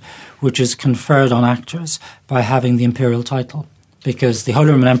period, which is conferred on actors by having the imperial title, because the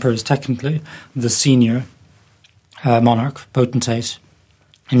Holy Roman Emperor is technically the senior monarch, potentate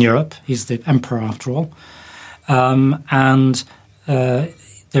in Europe. He's the emperor after all. And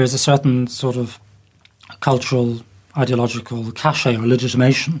there is a certain sort of cultural, ideological cachet or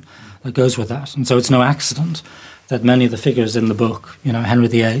legitimation that goes with that. And so it's no accident that many of the figures in the book, Henry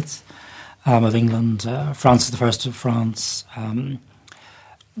VIII of England, Francis I of France, the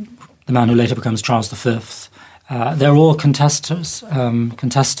man who later becomes Charles V, they're all contestants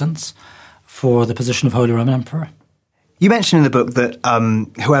for the position of Holy Roman Emperor. You mentioned in the book that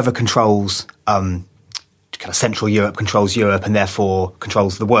whoever controls kind of Central Europe controls Europe and therefore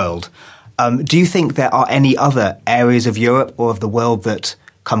controls the world. Do you think there are any other areas of Europe or of the world that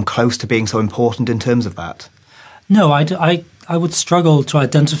come close to being so important in terms of that? No, I would struggle to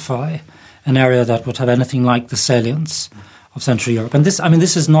identify an area that would have anything like the salience of Central Europe. And this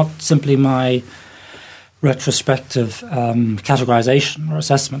is not simply my retrospective categorization or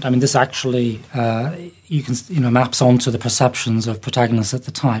assessment. I mean, this actually maps onto the perceptions of protagonists at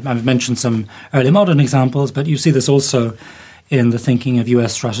the time. I've mentioned some early modern examples, but you see this also in the thinking of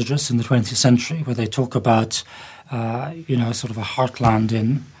US strategists in the 20th century, where they talk about sort of a heartland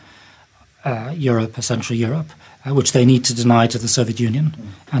in Europe, Central Europe, which they need to deny to the Soviet Union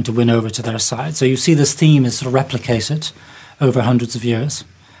and to win over to their side. So you see this theme is sort of replicated over hundreds of years.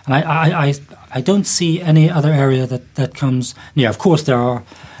 And I don't see any other area that comes near. Of course, there are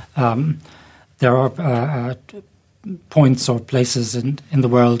points or places in the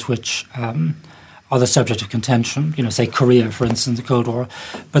world which are the subject of contention, say Korea, for instance, the Cold War.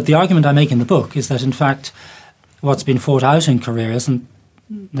 But the argument I make in the book is that, in fact, what's been fought out in Korea isn't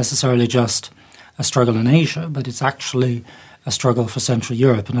necessarily just a struggle in Asia, but it's actually a struggle for Central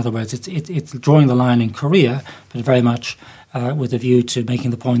Europe. In other words, it's drawing the line in Korea, but very much with a view to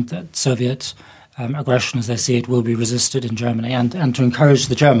making the point that Soviet aggression, as they see it, will be resisted in Germany, and to encourage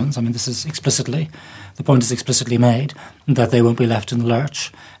the Germans. I mean, the point is explicitly made that they won't be left in the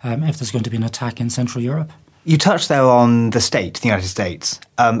lurch if there's going to be an attack in Central Europe. You touched there on the United States.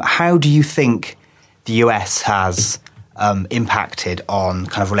 How do you think the US has impacted on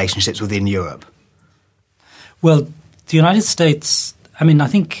kind of relationships within Europe? Well, the United States, I mean, I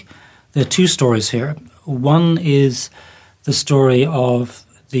think there are two stories here. One is the story of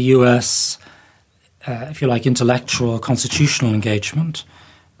the US, if you like, intellectual, constitutional engagement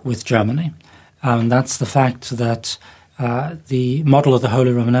with Germany. And that's the fact that the model of the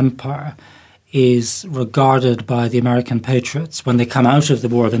Holy Roman Empire is regarded by the American patriots when they come out of the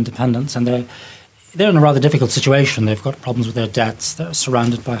War of Independence, and they're in a rather difficult situation. They've got problems with their debts, they're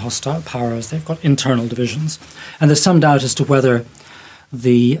surrounded by hostile powers, they've got internal divisions. And there's some doubt as to whether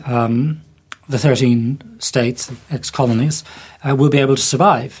the 13 states, ex-colonies, will be able to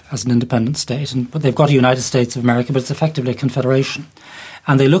survive as an independent state. But they've got a United States of America, but it's effectively a confederation.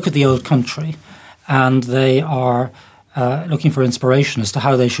 And they look at the old country, and they are looking for inspiration as to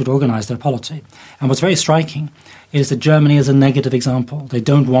how they should organise their polity. And what's very striking is that Germany is a negative example. They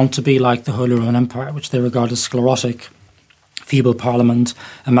don't want to be like the Holy Roman Empire, which they regard as sclerotic, feeble parliament,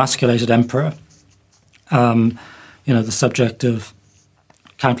 emasculated emperor, the subject of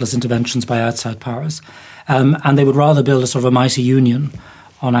countless interventions by outside powers. And they would rather build a sort of a mighty union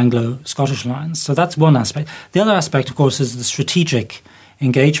on Anglo-Scottish lines. So that's one aspect. The other aspect, of course, is the strategic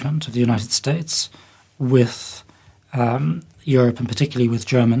engagement of the United States with Europe, and particularly with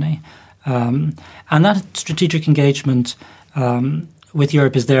Germany. And that strategic engagement with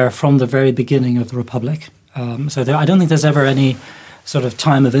Europe is there from the very beginning of the Republic. I don't think there's ever any sort of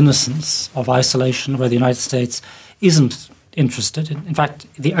time of innocence, of isolation, where the United States isn't interested. In fact,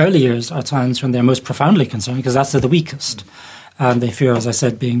 the early years are times when they're most profoundly concerned, because that's the weakest. And they fear, as I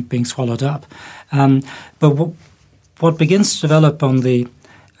said, being swallowed up. But what begins to develop on the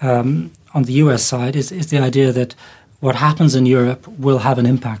US side is the idea that what happens in Europe will have an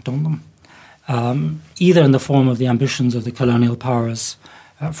impact on them, either in the form of the ambitions of the colonial powers,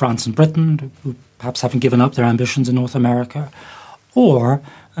 France and Britain, who perhaps haven't given up their ambitions in North America, or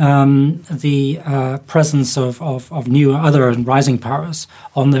the presence of new other and rising powers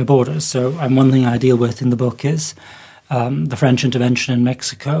on their borders. So one thing I deal with in the book is the French intervention in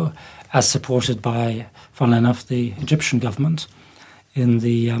Mexico, as supported by, funnily enough, the Egyptian government in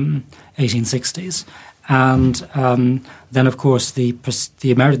the 1860s. And then, of course, the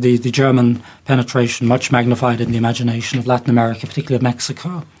German penetration, much magnified in the imagination of Latin America, particularly of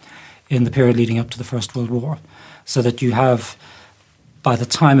Mexico, in the period leading up to the First World War. So that you have, by the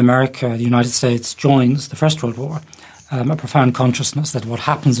time the United States joins the First World War, a profound consciousness that what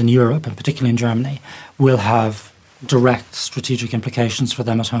happens in Europe, and particularly in Germany, will have direct strategic implications for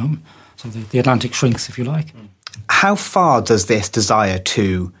them at home. So the Atlantic shrinks, if you like. How far does this desire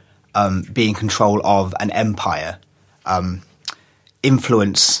to be in control of an empire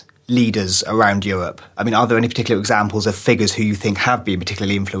influence leaders around Europe? I mean, are there any particular examples of figures who you think have been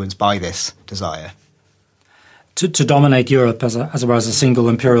particularly influenced by this desire? To dominate Europe as a single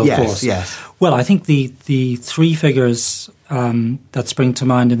imperial force? Yes. Well, I think the three figures that spring to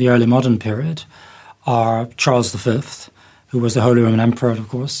mind in the early modern period are Charles V, who was the Holy Roman Emperor, of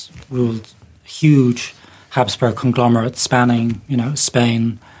course, ruled huge Habsburg conglomerate spanning,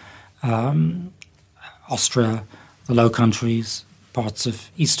 Spain, Austria, the Low Countries, parts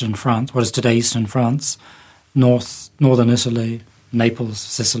of eastern France, what is today eastern France, northern Italy, Naples,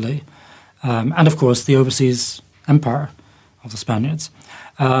 Sicily, and of course the overseas empire of the Spaniards.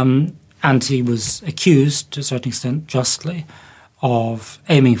 And he was accused, to a certain extent justly, of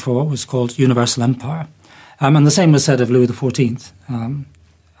aiming for what was called universal empire. And the same was said of Louis XIV. And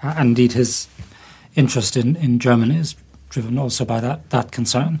indeed his interest in Germany is driven also by that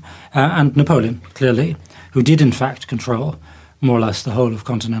concern. And Napoleon, clearly, who did in fact control more or less the whole of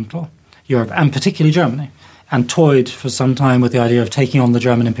continental Europe, and particularly Germany, and toyed for some time with the idea of taking on the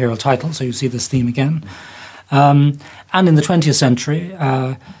German imperial title. So you see this theme again. And in the 20th century,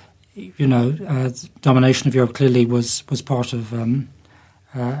 domination of Europe clearly was part of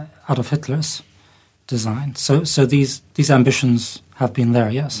Adolf Hitler's design. So these ambitions have been there,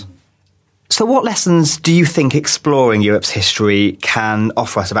 yes. So what lessons do you think exploring Europe's history can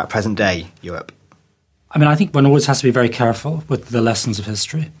offer us about present-day Europe? I mean, I think one always has to be very careful with the lessons of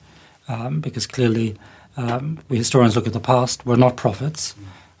history, because clearly we historians look at the past. We're not prophets.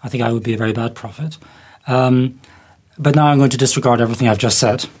 I think I would be a very bad prophet. But now I'm going to disregard everything I've just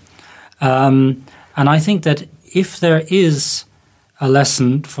said. And I think that if there is a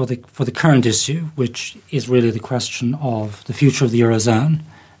lesson for the current issue, which is really the question of the future of the Eurozone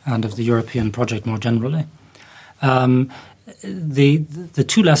and of the European project more generally, the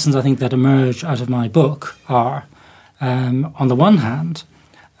two lessons I think that emerge out of my book are, on the one hand,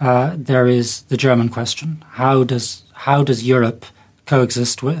 there is the German question: how does Europe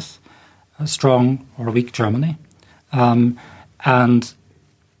coexist with a strong or a weak Germany? And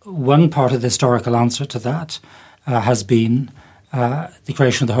one part of the historical answer to that has been the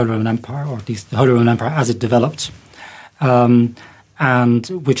creation of the Holy Roman Empire, or at least the Holy Roman Empire as it developed, and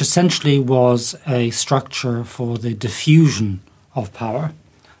which essentially was a structure for the diffusion of power,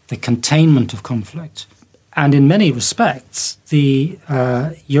 the containment of conflict. And in many respects, the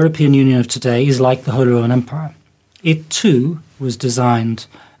European Union of today is like the Holy Roman Empire. It too was designed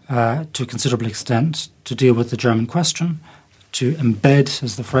to a considerable extent to deal with the German question, to embed,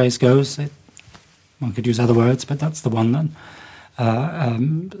 as the phrase goes. One could use other words, but that's the one then.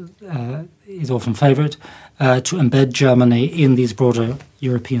 Is often favoured, to embed Germany in these broader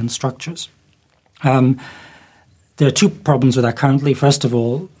European structures. There are two problems with that currently. First of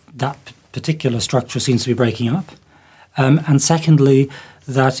all, that particular structure seems to be breaking up. And secondly,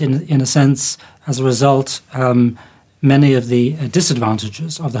 that in a sense, as a result, many of the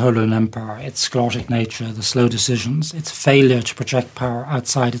disadvantages of the Holy Roman Empire, its sclerotic nature, the slow decisions, its failure to project power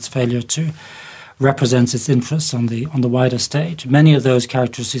outside, its failure to represent its interests on the wider stage, many of those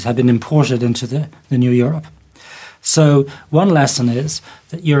characteristics have been imported into the new Europe. So one lesson is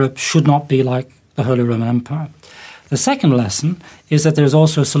that Europe should not be like the Holy Roman Empire. The second lesson is that there's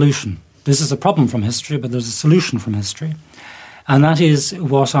also a solution. This is a problem from history, but there's a solution from history. And that is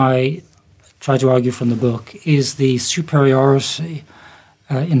what I try to argue from the book, is the superiority,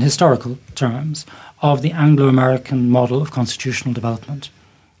 in historical terms, of the Anglo-American model of constitutional development.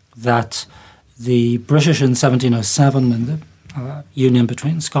 That the British in 1707 and the union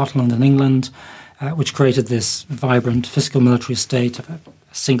between Scotland and England, which created this vibrant fiscal military state of a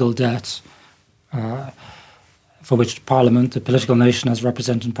single debt, for which Parliament, the political nation as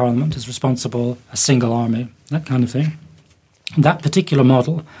represented in Parliament, is responsible, a single army, that kind of thing. That particular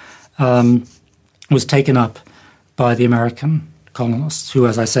model was taken up by the American colonists, who,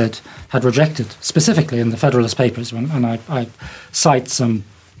 as I said, had rejected specifically in the Federalist Papers, and I cite some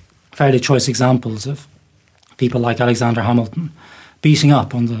fairly choice examples of people like Alexander Hamilton beating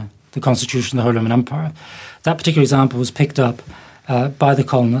up on the Constitution of the Holy Roman Empire. That particular example was picked up by the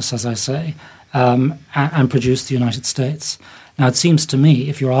colonists, as I say, and produced the United States. Now, it seems to me,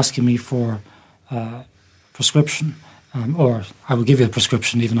 if you're asking me for prescription, or I will give you a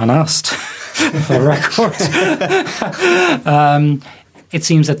prescription even unasked, for the record, it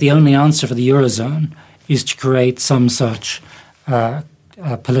seems that the only answer for the Eurozone is to create some such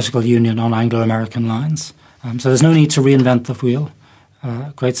political union on Anglo-American lines. So there's no need to reinvent the wheel,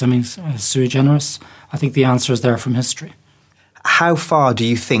 create something sui generis. I think the answer is there from history. How far do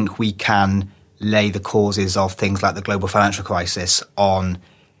you think we can lay the causes of things like the global financial crisis on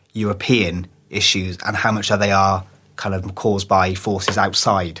European issues, and how much they are kind of caused by forces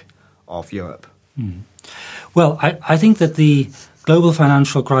outside of Europe? Well, I think that the global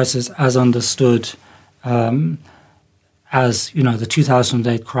financial crisis, as understood, as you know, the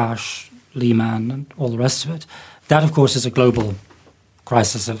 2008 crash, Lehman, and all the rest of it, that of course is a global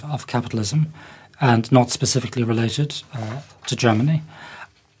crisis of capitalism, and not specifically related to Germany.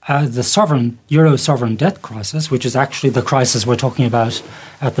 The euro sovereign debt crisis, which is actually the crisis we're talking about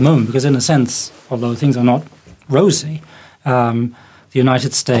at the moment, because in a sense, although things are not rosy, the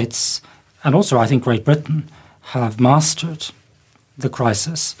United States and also I think Great Britain have mastered the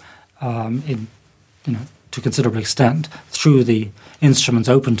crisis to a considerable extent through the instruments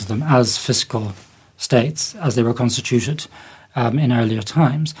open to them as fiscal states, as they were constituted in earlier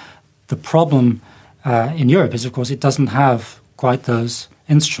times. The problem in Europe is, of course, it doesn't have quite those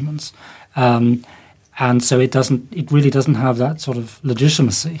instruments, and so it really doesn't have that sort of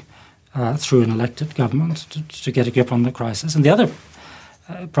legitimacy through an elected government to get a grip on the crisis. And the other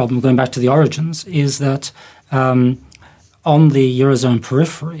problem, going back to the origins, is that on the Eurozone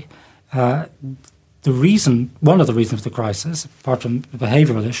periphery, one of the reasons for the crisis, apart from the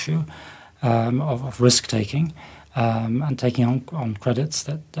behavioural issue of risk-taking and taking on credits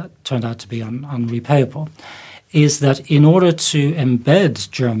that turned out to be unrepayable, is that in order to embed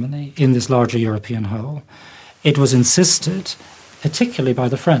Germany in this larger European whole, it was insisted, particularly by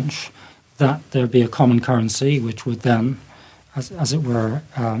the French, that there be a common currency which would then, as it were,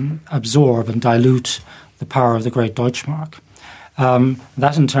 absorb and dilute the power of the great Deutschmark.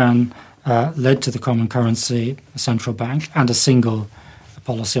 That in turn led to the common currency, a central bank, and a single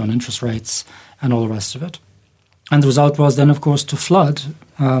policy on interest rates and all the rest of it. And the result was then, of course, to flood,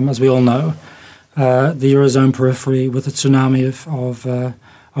 as we all know, the Eurozone periphery with a tsunami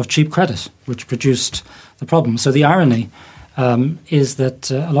of cheap credit, which produced the problem. So the irony is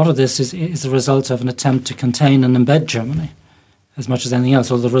that a lot of this is the result of an attempt to contain and embed Germany as much as anything else.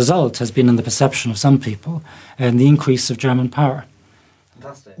 So the result has been in the perception of some people and the increase of German power.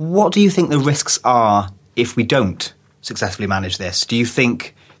 Fantastic. What do you think the risks are if we don't successfully manage this? Do you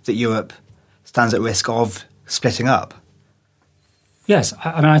think that Europe stands at risk of splitting up? Yes.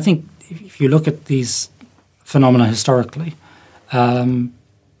 I mean, I think if you look at these phenomena historically,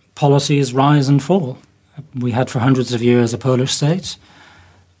 policies rise and fall. We had for hundreds of years a Polish state.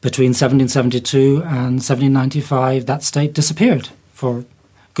 Between 1772 and 1795, that state disappeared for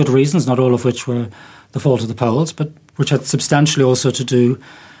good reasons, not all of which were the fault of the Poles, but which had substantially also to do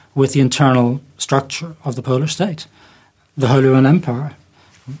with the internal structure of the Polish state. The Holy Roman Empire,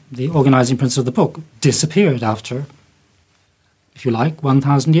 the organizing principle of the book, disappeared after, if you like,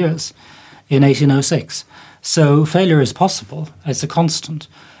 1,000 years in 1806. So failure is possible. It's a constant.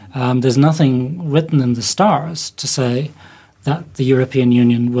 There's nothing written in the stars to say that the European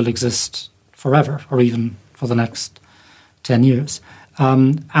Union will exist forever or even for the next 10 years.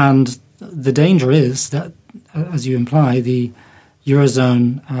 And the danger is that, as you imply, the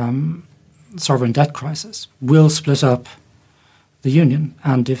Eurozone sovereign debt crisis will split up the Union.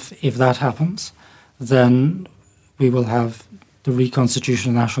 And if that happens, then we will have the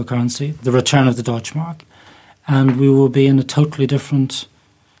reconstitution of the national currency, the return of the Deutschmark, and we will be in a totally different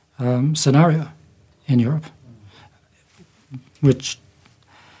scenario in Europe, which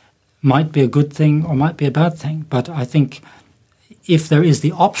might be a good thing or might be a bad thing. But I think if there is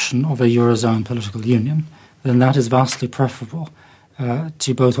the option of a Eurozone political union, then that is vastly preferable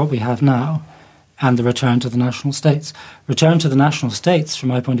to both what we have now and the return to the national states. Return to the national states, from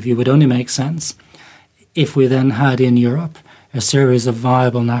my point of view, would only make sense if we then had in Europe a series of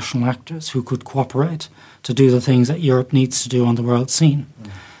viable national actors who could cooperate to do the things that Europe needs to do on the world scene.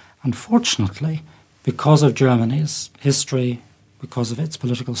 Unfortunately, because of Germany's history, because of its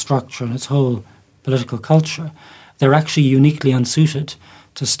political structure and its whole political culture, they're actually uniquely unsuited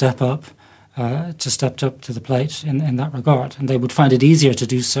to step up to the plate in that regard. And they would find it easier to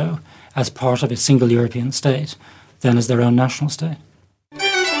do so as part of a single European state than as their own national state.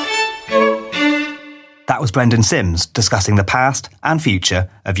 That was Brendan Sims discussing the past and future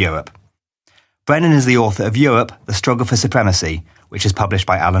of Europe. Brendan is the author of Europe, The Struggle for Supremacy, which is published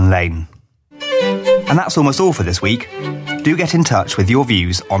by Alan Lane. And that's almost all for this week. Do get in touch with your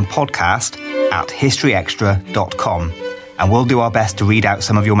views on podcast@historyextra.com, and we'll do our best to read out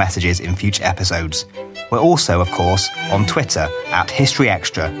some of your messages in future episodes. We're also, of course, on Twitter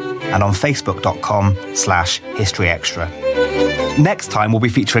 @historyextra and on facebook.com/historyextra. Next time, we'll be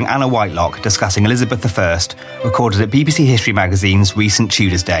featuring Anna Whitelock discussing Elizabeth I, recorded at BBC History Magazine's recent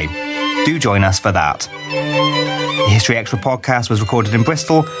Tudors Day. Do join us for that. The History Extra podcast was recorded in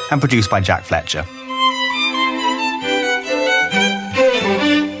Bristol and produced by Jack Fletcher.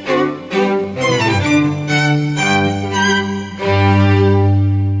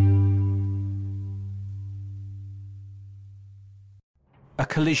 A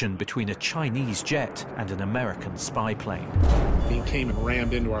collision between a Chinese jet and an American spy plane. He came and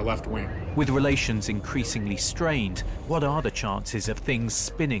rammed into our left wing. With relations increasingly strained, what are the chances of things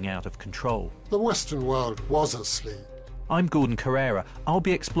spinning out of control? The Western world was asleep. I'm Gordon Carrera. I'll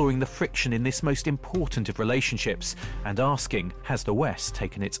be exploring the friction in this most important of relationships and asking, has the West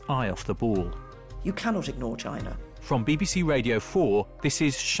taken its eye off the ball? You cannot ignore China. From BBC Radio 4, this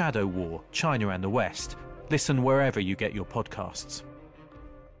is Shadow War, China and the West. Listen wherever you get your podcasts.